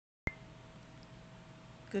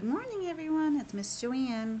Good morning, everyone. It's Miss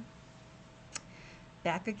Joanne.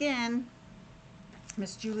 Back again.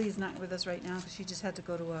 Miss Julie is not with us right now because she just had to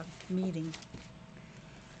go to a meeting.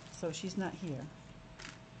 So she's not here.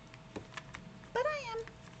 But I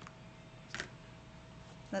am.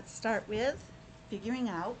 Let's start with figuring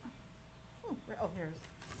out. Here's.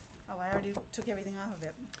 Oh, I already took everything off of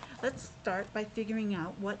it. Let's start by figuring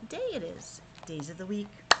out what day it is. Days of the week.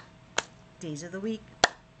 Days of the week.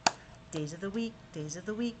 Days of the week, days of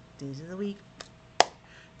the week, days of the week.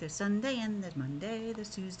 There's Sunday and there's Monday, there's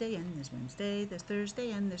Tuesday and there's Wednesday, there's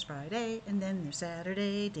Thursday and there's Friday, and then there's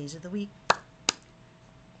Saturday. Days of the week.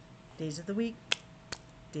 Days of the week.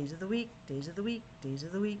 Days of the week, days of the week, days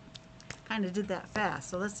of the week. Kind of did that fast,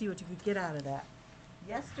 so let's see what you could get out of that.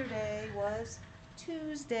 Yesterday was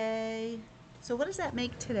Tuesday. So what does that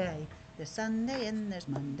make today? There's Sunday and there's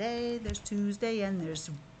Monday, there's Tuesday and there's...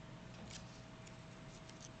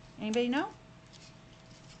 Anybody know?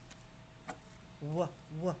 Wha,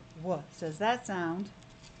 wha, wha says that sound.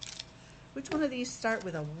 Which one of these start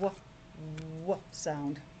with a wha, wha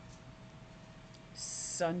sound?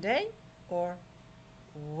 Sunday or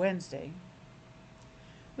Wednesday?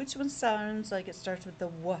 Which one sounds like it starts with the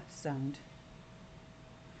wha sound?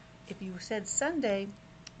 If you said Sunday,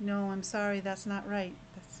 no, I'm sorry, that's not right.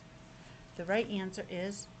 The right answer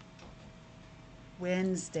is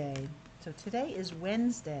Wednesday. So today is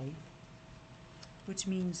Wednesday, which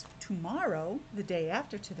means tomorrow, the day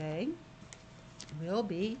after today, will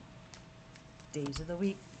be days of the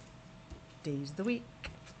week, days of the week,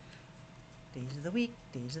 days of the week,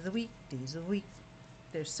 days of the week, days of the week.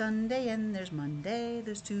 There's Sunday and there's Monday,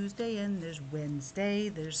 there's Tuesday and there's Wednesday,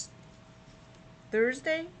 there's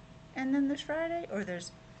Thursday and then there's Friday, or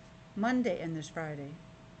there's Monday and there's Friday.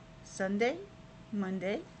 Sunday,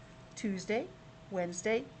 Monday, Tuesday,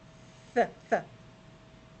 Wednesday,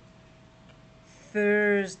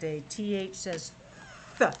 Thursday. TH says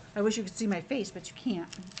th. I wish you could see my face, but you can't.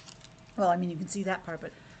 Well, I mean, you can see that part,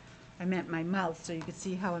 but I meant my mouth so you could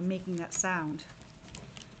see how I'm making that sound.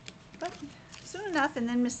 But soon enough, and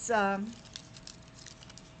then Miss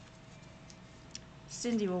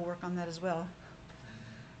Cindy will work on that as well.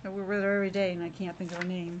 We're with her every day, and I can't think of her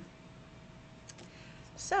name.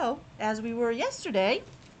 So, as we were yesterday,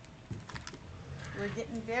 we're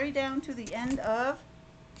getting very down to the end of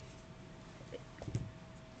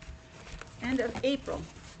April.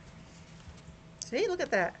 See, look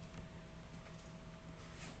at that.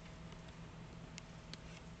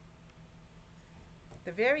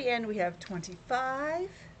 The very end we have 25,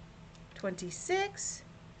 26,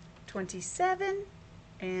 27,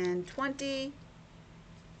 and 20.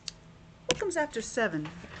 What comes after 7?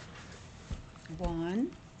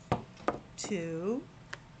 1, 2,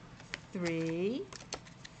 3,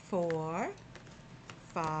 4,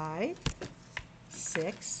 5,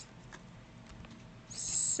 6,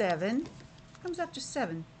 7. What comes after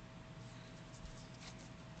 7?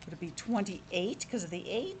 Would it be 28 because of the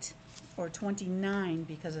 8, or 29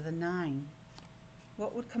 because of the 9?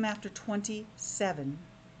 What would come after 27?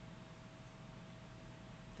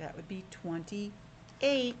 That would be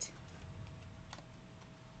 28.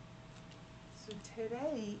 So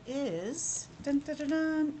today is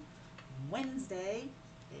Wednesday,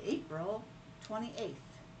 April 28th,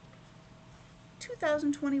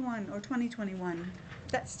 2021 or 2021.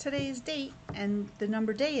 That's today's date and the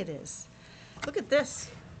number day it is. Look at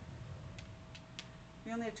this.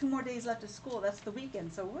 We only have 2 more days left of school. That's the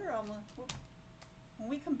weekend. So we're almost, when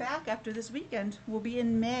we come back after this weekend, we'll be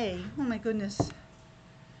in May. Oh my goodness.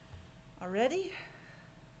 Already?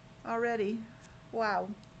 Already. Wow.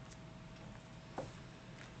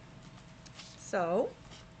 So,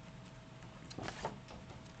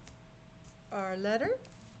 our letter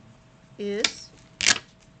is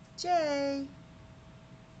J.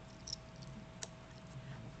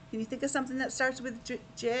 Can you think of something that starts with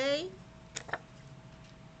J?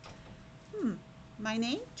 My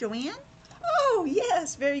name, Joanne? Oh,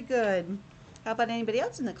 yes, very good. How about anybody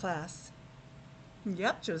else in the class?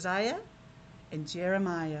 Yep, Josiah and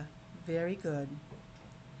Jeremiah. Very good.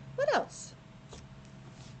 What else?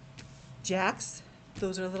 Jacks.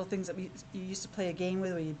 Those are little things that you used to play a game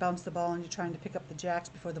with where you bounce the ball and you're trying to pick up the jacks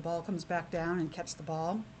before the ball comes back down and catch the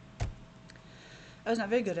ball. I was not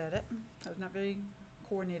very good at it. I was not very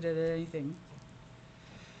coordinated at anything.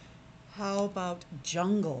 How about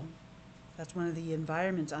jungle? That's one of the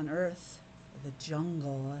environments on Earth. The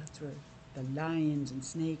jungle. That's where the lions and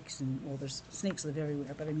snakes and, well, there's snakes live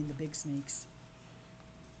everywhere, but I mean the big snakes.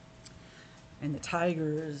 And the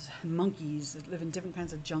tigers and monkeys that live in different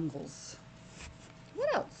kinds of jungles.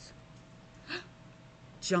 What else?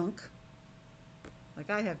 Junk. Like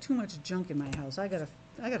I have too much junk in my house. I gotta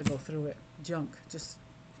go through it. Junk, just,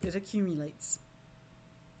 it accumulates.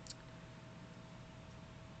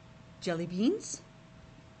 Jelly beans,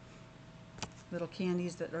 little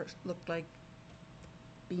candies that look like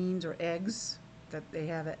beans or eggs that they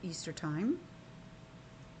have at Easter time.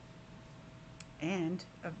 And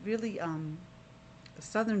a really a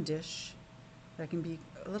southern dish that can be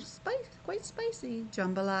a little quite spicy,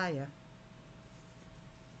 jambalaya.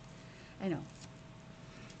 I know,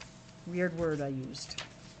 weird word I used.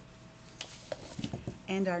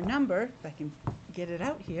 And our number, if I can get it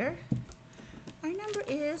out here, our number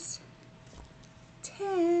is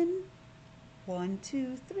 10. 1,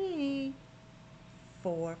 2, 3,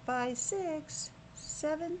 4, 5, 6,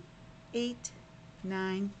 7, 8,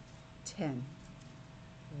 9, 10.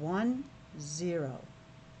 1, 0,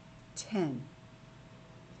 10.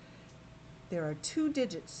 There are 2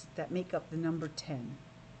 digits that make up the number 10.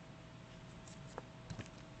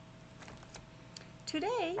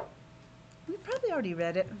 Today, we probably already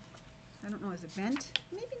read it. I don't know, is it bent?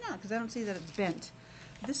 Maybe not, because I don't see that it's bent.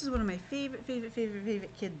 This is one of my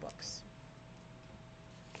favorite kid books.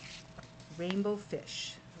 Rainbow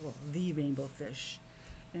Fish. Well, The Rainbow Fish.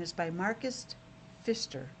 And it's by Marcus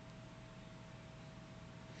Pfister.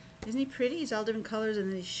 Isn't he pretty? He's all different colors and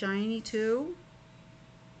then he's shiny too.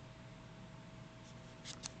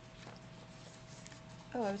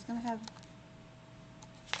 Oh, I was going to have...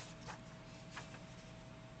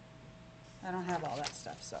 I don't have all that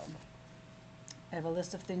stuff, so... I have a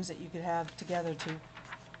list of things that you could have together to...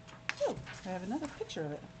 Oh, I have another picture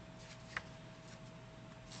of it.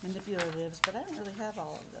 Manipulatives, but I don't really have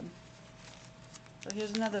all of them. So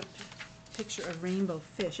here's another picture of Rainbow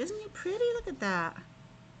Fish. Isn't he pretty? Look at that.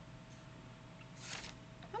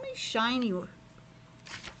 How many shiny... Well,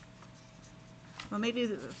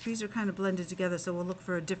 maybe these are kind of blended together, so we'll look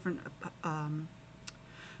for a different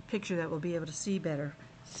picture that we'll be able to see better.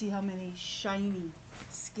 See how many shiny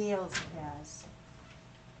scales he has.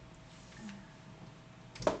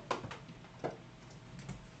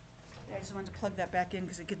 I just wanted to plug that back in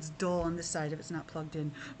because it gets dull on this side if it's not plugged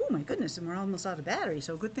in. Oh my goodness, and we're almost out of battery,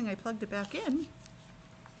 so good thing I plugged it back in.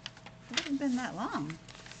 It hasn't been that long.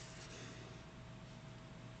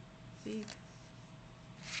 See?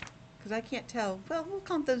 Because I can't tell. Well, we'll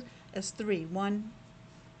count those as 3. 1,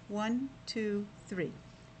 2, 3,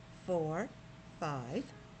 4, 5,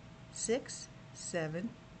 6, 7,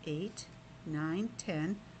 8, 9,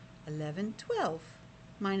 10, 11, 12.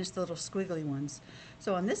 Minus the little squiggly ones.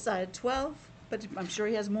 So on this side, 12, but I'm sure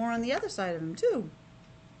he has more on the other side of him too.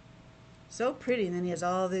 So pretty, and then he has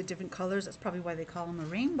all the different colors. That's probably why they call him a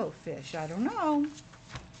rainbow fish. I don't know.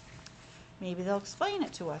 Maybe they'll explain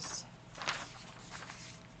it to us.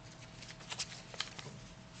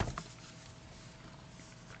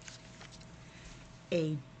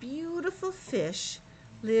 A beautiful fish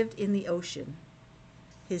lived in the ocean.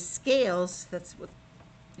 His scales, that's what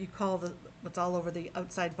you call what's all over the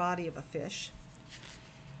outside body of a fish,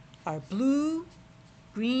 are blue,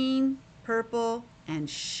 green, purple, and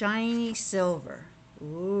shiny silver.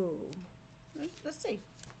 Ooh. Let's see.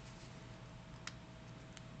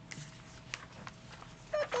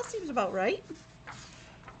 That seems about right.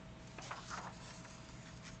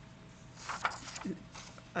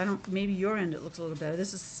 Maybe your end it looks a little better.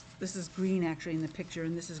 This is green actually in the picture,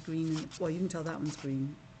 and this is green. Well, you can tell that one's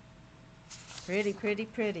green. Pretty, pretty,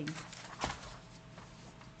 pretty.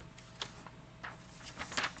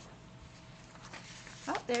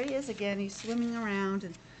 Oh, there he is again. He's swimming around,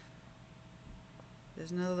 and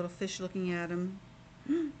there's another little fish looking at him.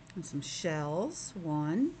 And some shells.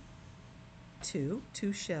 1, 2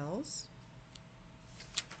 shells.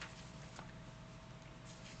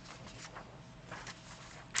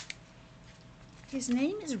 His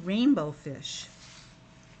name is Rainbow Fish.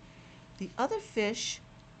 The other fish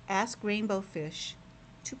asked Rainbow Fish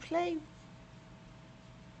to play.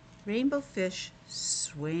 Rainbow Fish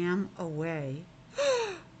swam away.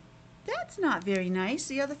 That's not very nice.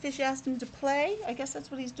 The other fish asked him to play. I guess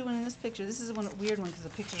that's what he's doing in this picture. This is a weird one because the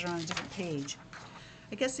pictures are on a different page.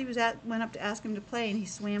 I guess he went up to ask him to play and he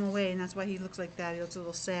swam away, and that's why he looks like that. He looks a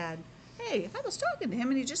little sad. Hey, I was talking to him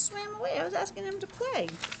and he just swam away. I was asking him to play.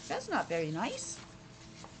 That's not very nice.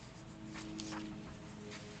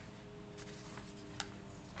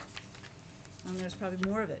 And there's probably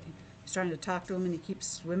more of it. He's trying to talk to him and he keeps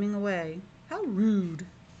swimming away. How rude.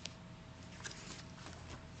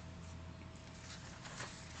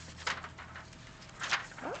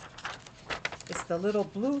 Oh, it's the little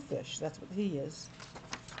blue fish. That's what he is.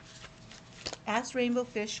 Asked Rainbow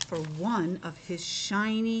Fish for one of his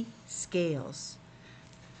shiny scales.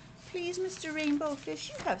 Please, Mr. Rainbow Fish,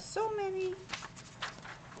 you have so many.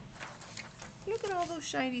 Look at all those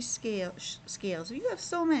shiny scales. You have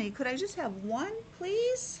so many. Could I just have one,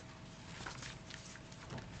 please?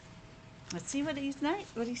 Let's see what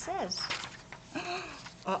he says.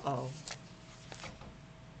 Uh-oh.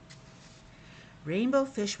 Rainbow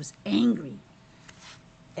Fish was angry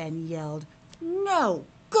and yelled, "No,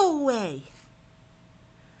 go away!"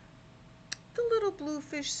 The little blue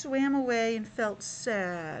fish swam away and felt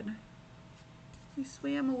sad. He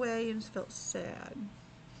swam away and felt sad.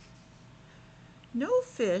 No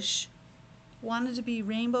fish wanted to be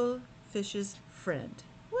Rainbow Fish's friend.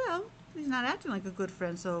 Well, he's not acting like a good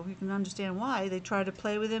friend, so you can understand why. They try to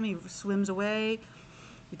play with him. He swims away.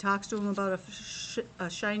 He talks to him about a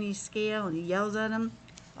shiny scale, and he yells at him.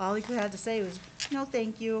 All he had to say was, "No,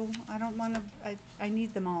 thank you. I don't want to. I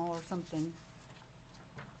need them all," or something.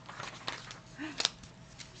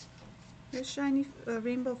 There's shiny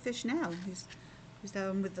rainbow fish now. He's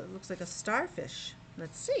down with looks like a starfish.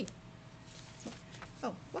 Let's see.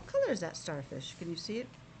 Oh, what color is that starfish? Can you see it?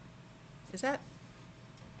 Is that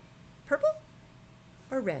purple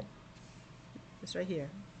or red? This right here.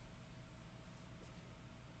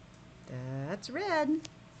 That's red.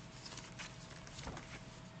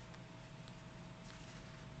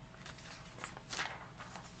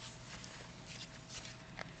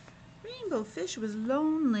 Rainbow Fish was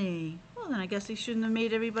lonely. Well, then I guess he shouldn't have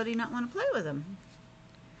made everybody not want to play with him.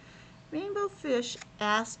 Rainbow Fish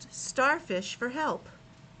asked Starfish for help.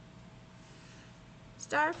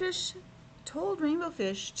 Starfish told Rainbow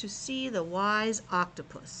Fish to see the wise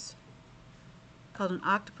octopus. Called an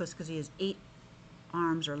octopus because he has 8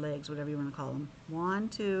 arms or legs, whatever you want to call them. 1,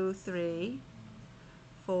 2, 3,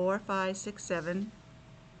 4, 5, 6, 7,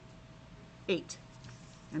 8.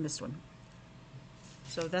 I missed one.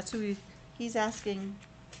 So that's who he's asking.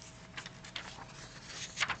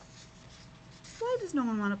 Why does no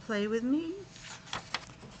one want to play with me?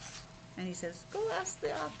 And he says, go ask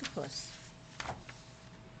the octopus.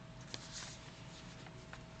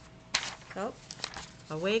 So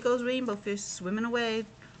away goes Rainbow Fish, swimming away,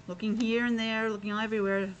 looking here and there, looking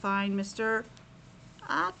everywhere to find Mr.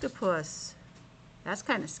 Octopus. That's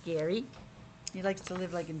kind of scary. He likes to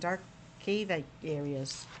live like in dark cave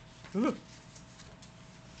areas. Ooh.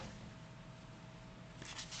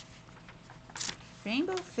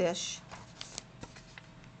 Rainbow Fish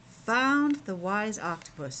found the wise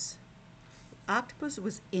octopus. The octopus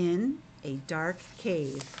was in a dark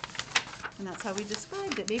cave. And that's how we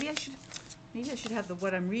described it. Maybe I should have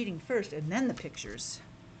what I'm reading first and then the pictures.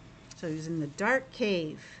 So he was in the dark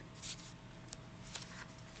cave.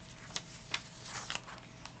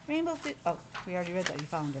 Rainbow Fish, oh, we already read that, you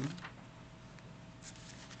found him.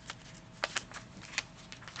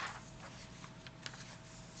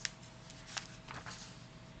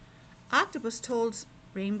 Octopus told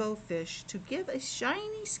Rainbow Fish to give a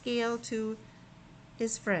shiny scale to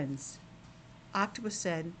his friends. Octopus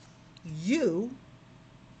said, "You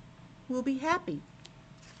will be happy."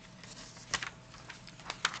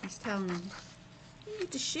 He's telling them, you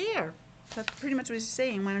need to share. That's pretty much what he's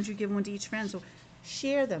saying. Why don't you give one to each friend? So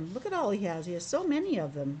share them. Look at all he has. He has so many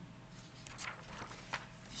of them.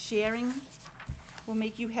 Sharing will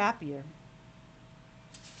make you happier.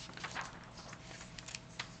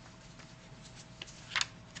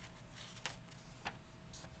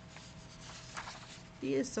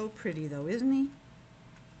 He is so pretty though, isn't he?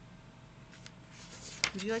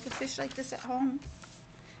 Would you like a fish like this at home?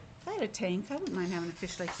 If I had a tank, I wouldn't mind having a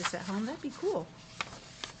fish like this at home. That'd be cool.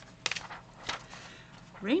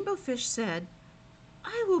 Rainbow Fish said,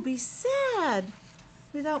 "I will be sad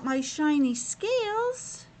without my shiny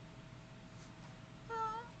scales."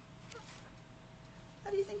 How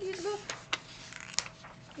do you think he'd look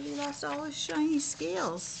if he lost all his shiny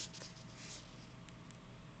scales?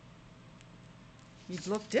 He'd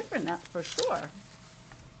look different, that's for sure.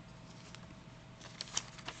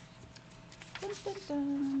 Dun, dun,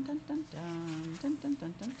 dun, dun, dun, dun, dun, dun,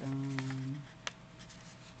 dun, dun, dun.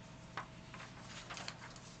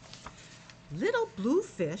 Little Blue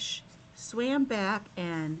Fish swam back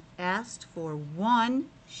and asked for one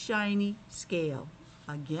shiny scale.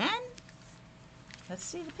 Again? Let's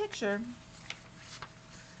see the picture.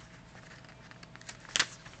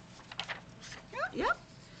 Yep.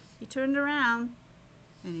 He turned around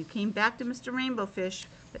and he came back to Mr. Rainbow Fish,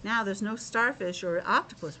 but now there's no starfish or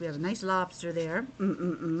octopus. We have a nice lobster there.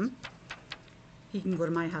 He can go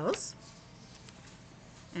to my house.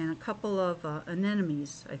 And a couple of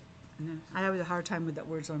anemones. I have a hard time with that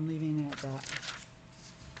word, so I'm leaving it at that.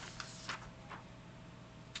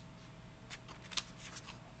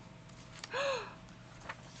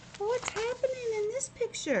 What's happening in this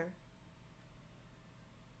picture?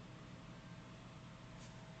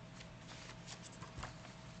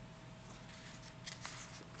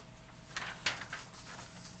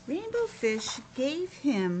 Rainbow fish gave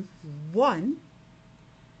him one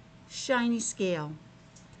shiny scale.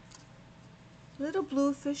 Little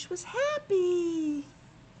blue fish was happy.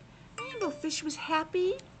 Rainbow fish was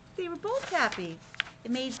happy. They were both happy.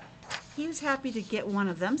 He was happy to get one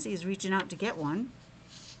of them, so he's reaching out to get one.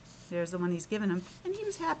 There's the one he's given him. And he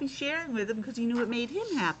was happy sharing with him because he knew it made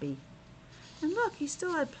him happy. And look, he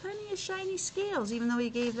still had plenty of shiny scales, even though he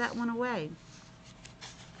gave that one away.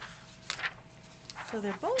 So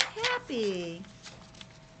they're both happy.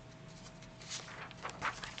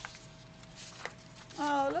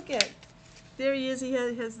 Oh, look at, there he is. He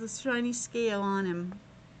has the shiny scale on him.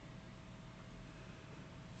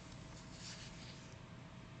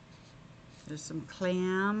 There's some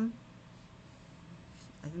clam.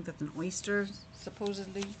 I think that's an oyster,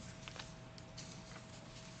 supposedly.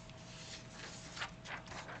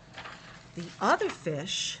 The other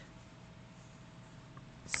fish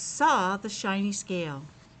saw the shiny scale.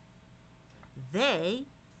 They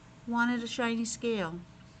wanted a shiny scale.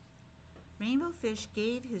 Rainbow fish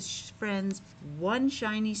gave his friends one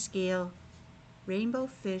shiny scale. Rainbow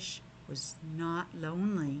fish was not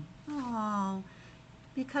lonely. Oh,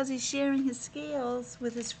 because he's sharing his scales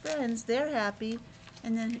with his friends, they're happy,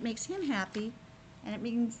 and then it makes him happy, and it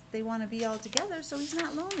means they want to be all together, so he's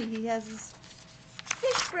not lonely. He has his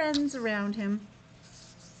fish friends around him.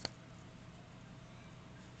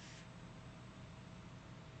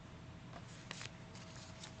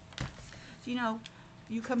 Do you know,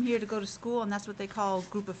 you come here to go to school, and that's what they call a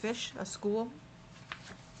group of fish, a school?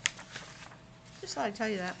 Just thought I'd tell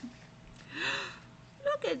you that.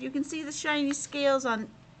 Look at, you can see the shiny scales on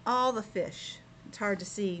all the fish. It's hard to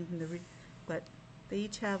see, but they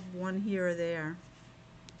each have one here or there.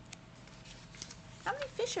 How many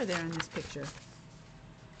fish are there in this picture?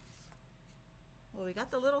 Well, we got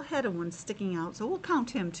the little headed one sticking out, so we'll count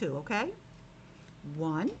him too, okay?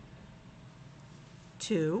 1,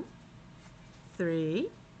 2, 3,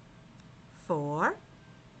 4,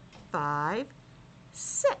 5,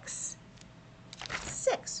 6.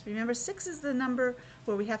 6. Remember, 6 is the number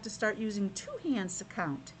where we have to start using 2 hands to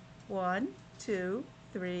count. 1, 2,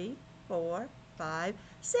 3, 4, 5,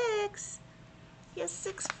 6. He has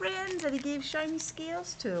 6 friends that he gave shiny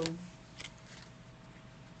scales to.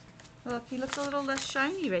 Look, he looks a little less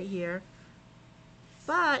shiny right here,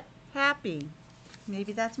 but happy.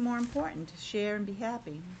 Maybe that's more important, to share and be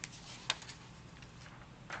happy.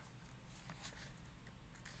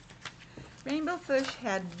 Rainbow fish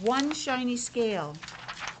had one shiny scale.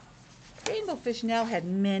 Rainbow fish now had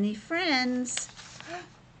many friends.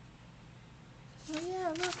 Oh yeah,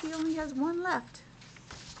 look, he only has one left.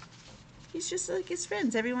 He's just like his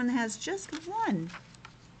friends. Everyone has just one.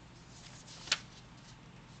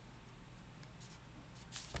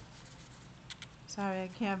 Sorry, I'm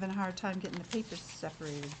having a hard time getting the papers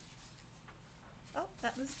separated. Oh,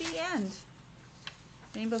 that was the end.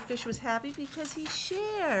 Rainbow fish was happy because he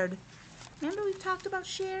shared. Remember we talked about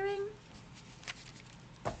sharing?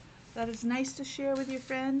 That it's nice to share with your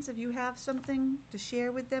friends if you have something to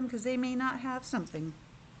share with them, because they may not have something.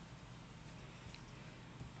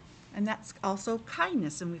 And that's also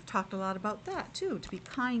kindness, and we've talked a lot about that too, to be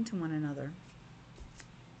kind to one another.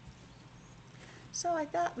 So I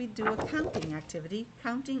thought we'd do a counting activity,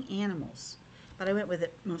 counting animals. But I went with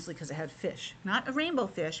it mostly because it had fish. Not a rainbow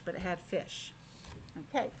fish, but it had fish.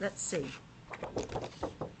 Okay, let's see.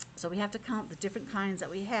 So we have to count the different kinds that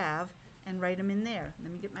we have and write them in there.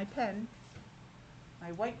 Let me get my pen,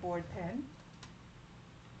 my whiteboard pen.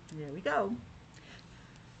 There we go.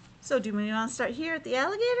 So do we want to start here at the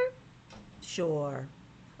alligator? Sure.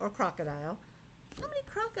 Or crocodile. How many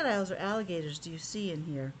crocodiles or alligators do you see in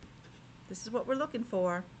here? This is what we're looking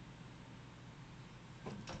for.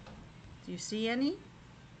 Do you see any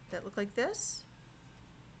that look like this?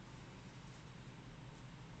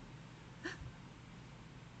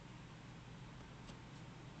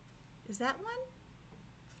 Is that one?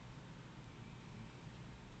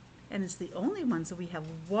 And it's the only one, so we have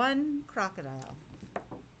one crocodile.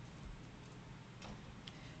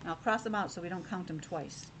 And I'll cross them out so we don't count them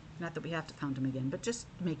twice. Not that we have to count them again, but just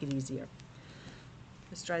to make it easier.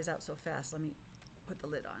 This dries out so fast. Let me put the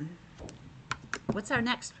lid on. What's our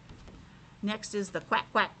next? Next is the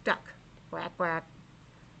quack quack duck. Quack quack.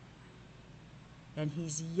 And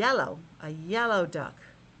he's yellow, a yellow duck.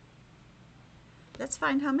 Let's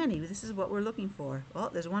find how many. This is what we're looking for. Oh,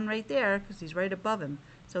 there's one right there because he's right above him.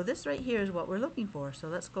 So this right here is what we're looking for. So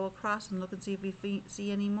let's go across and look and see if we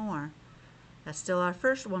see any more. That's still our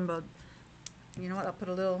first one, but you know what? I'll put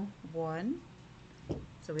a little 1.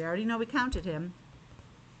 So we already know we counted him.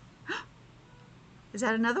 Is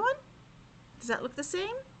that another one? Does that look the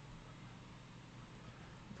same?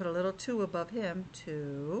 put a little 2 above him.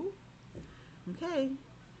 2. Okay.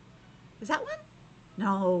 Is that one?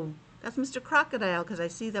 No, that's Mr. Crocodile, because I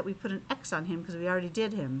see that we put an X on him because we already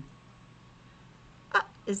did him.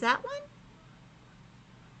 Is that one?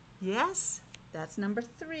 Yes, that's number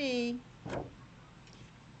 3.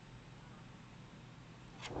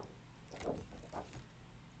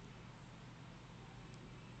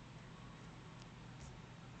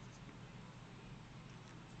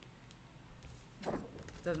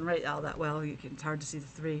 Doesn't write all that well. It's hard to see the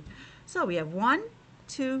 3. So we have 1,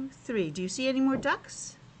 2, 3. Do you see any more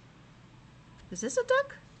ducks? Is this a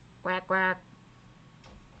duck? Quack, quack.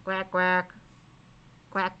 Quack, quack.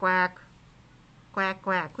 Quack, quack. Quack,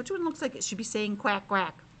 quack. Which one looks like it should be saying quack,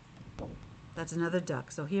 quack? That's another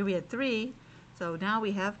duck. So here we had 3. So now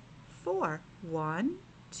we have 4. 1,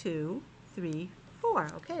 2, 3, 4.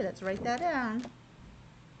 Okay, let's write that down.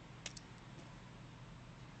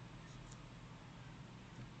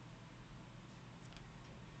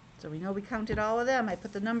 So we know we counted all of them. I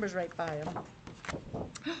put the numbers right by them.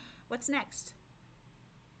 What's next?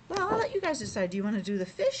 Well, I'll let you guys decide. Do you want to do the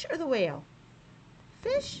fish or the whale?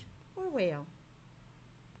 Fish or whale?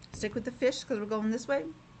 Stick with the fish because we're going this way?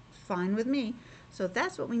 Fine with me. So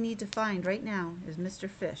that's what we need to find right now is Mr.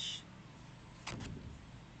 Fish.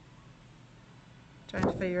 Trying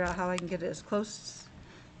to figure out how I can get it as close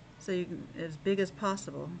so you can, as big as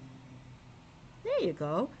possible. There you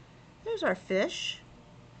go. There's our fish.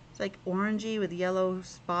 It's like orangey with yellow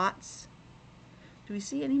spots. Do we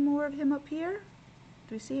see any more of him up here?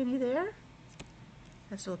 Do we see any there?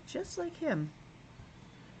 Has to look just like him.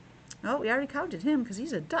 Oh, we already counted him because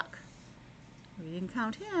he's a duck. We didn't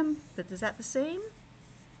count him, but is that the same?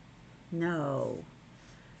 No.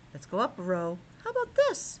 Let's go up a row. How about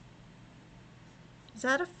this? Is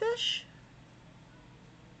that a fish?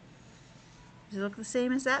 Does it look the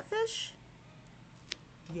same as that fish?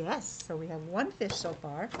 Yes, so we have 1 fish so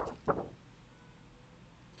far.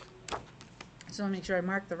 So I'll make sure I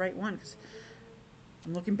mark the right one because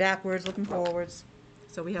I'm looking backwards, looking forwards.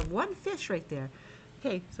 So we have 1 fish right there.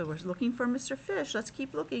 Okay, so we're looking for Mr. Fish. Let's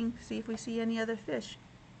keep looking, see if we see any other fish.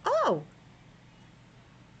 Oh!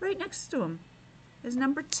 Right next to him is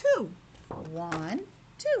number 2. 1,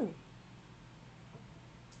 2.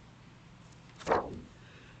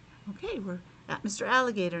 Okay, we're at Mr.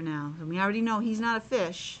 Alligator now. And we already know he's not a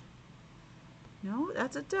fish. No,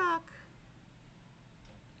 that's a duck.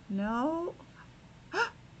 No.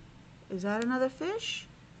 Is that another fish?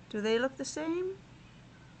 Do they look the same?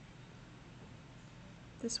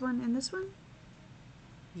 This one and this one?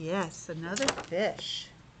 Yes, another fish.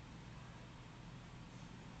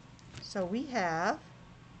 So we have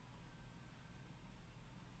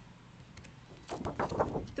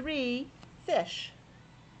 3 fish.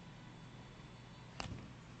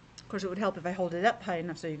 Of course, it would help if I hold it up high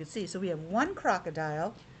enough so you can see. So we have 1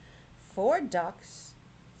 crocodile, 4 ducks,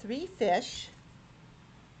 3 fish,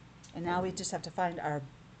 and now we just have to find our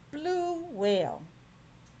blue whale.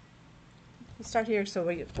 Let's start here so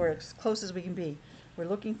we're as close as we can be. We're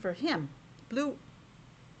looking for him. Blue,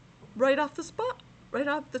 right off the spot, right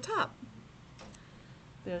off the top.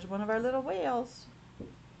 There's one of our little whales.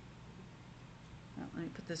 Well, let me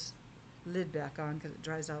put this lid back on because it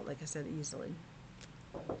dries out, like I said, easily.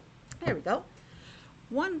 There we go.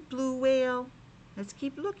 1 blue whale. Let's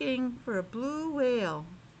keep looking for a blue whale.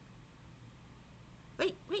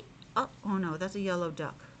 Wait, wait. Oh no, that's a yellow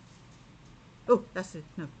duck. Oh, that's it.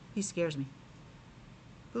 No, he scares me.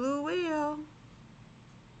 Blue whale.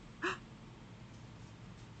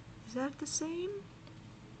 Is that the same?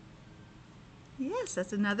 Yes,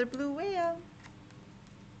 that's another blue whale.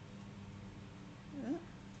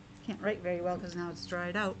 Can't write very well because now it's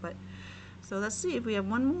dried out, but so let's see if we have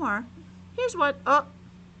 1 more. Here's one. Oh,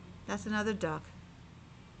 that's another duck.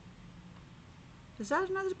 Is that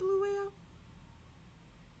another blue whale?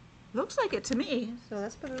 Looks like it to me. So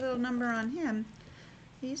let's put a little number on him.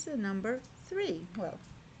 He's the number 3. Well,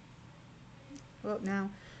 now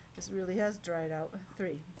this really has dried out.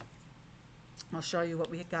 3. I'll show you what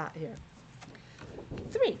we got here.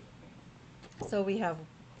 3. So we have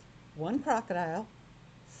 1 crocodile,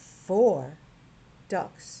 4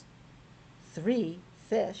 ducks, 3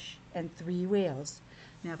 fish, and 3 whales.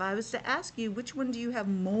 Now, if I was to ask you, which one do you have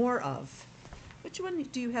more of? Which one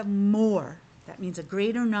do you have more? That means a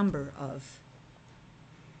greater number of.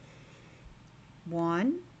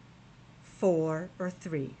 1, 4, or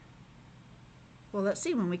 3? Well, let's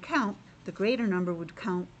see. When we count, the greater number would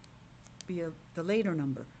be the later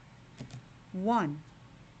number. 1,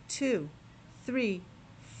 2, 3,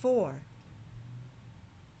 4.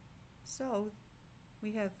 So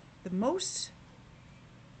we have the most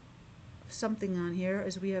something on here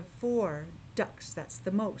is we have 4 ducks. That's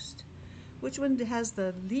the most. Which one has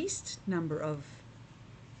the least number of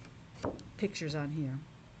pictures on here?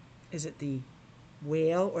 Is it the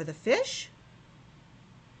whale or the fish?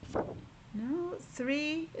 No,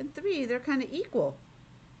 3 and 3. They're kind of equal.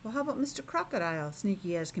 Well, how about Mr. Crocodile?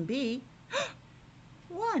 Sneaky as can be.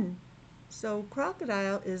 1. So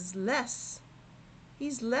crocodile is less.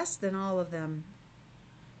 He's less than all of them.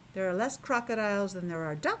 There are less crocodiles than there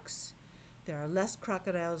are ducks. There are less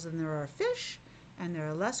crocodiles than there are fish. And there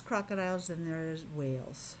are less crocodiles than there is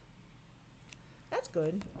whales. That's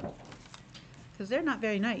good. Because they're not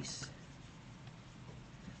very nice.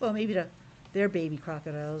 Well, maybe they're baby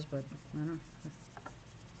crocodiles, but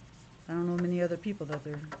I don't know many other people that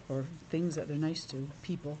they're, or things that they're nice to.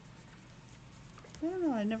 People. I don't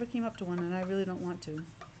know. I never came up to one, and I really don't want to.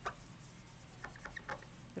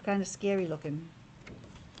 They're kind of scary looking.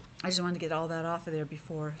 I just wanted to get all that off of there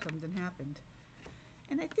before something happened.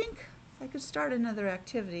 And I think I could start another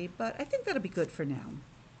activity, but I think that'll be good for now.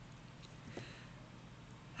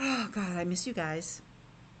 Oh, God, I miss you guys.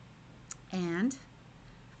 And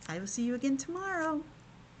I will see you again tomorrow.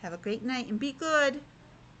 Have a great night and be good.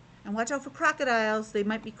 And watch out for crocodiles. They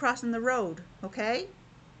might be crossing the road, okay?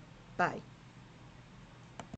 Bye.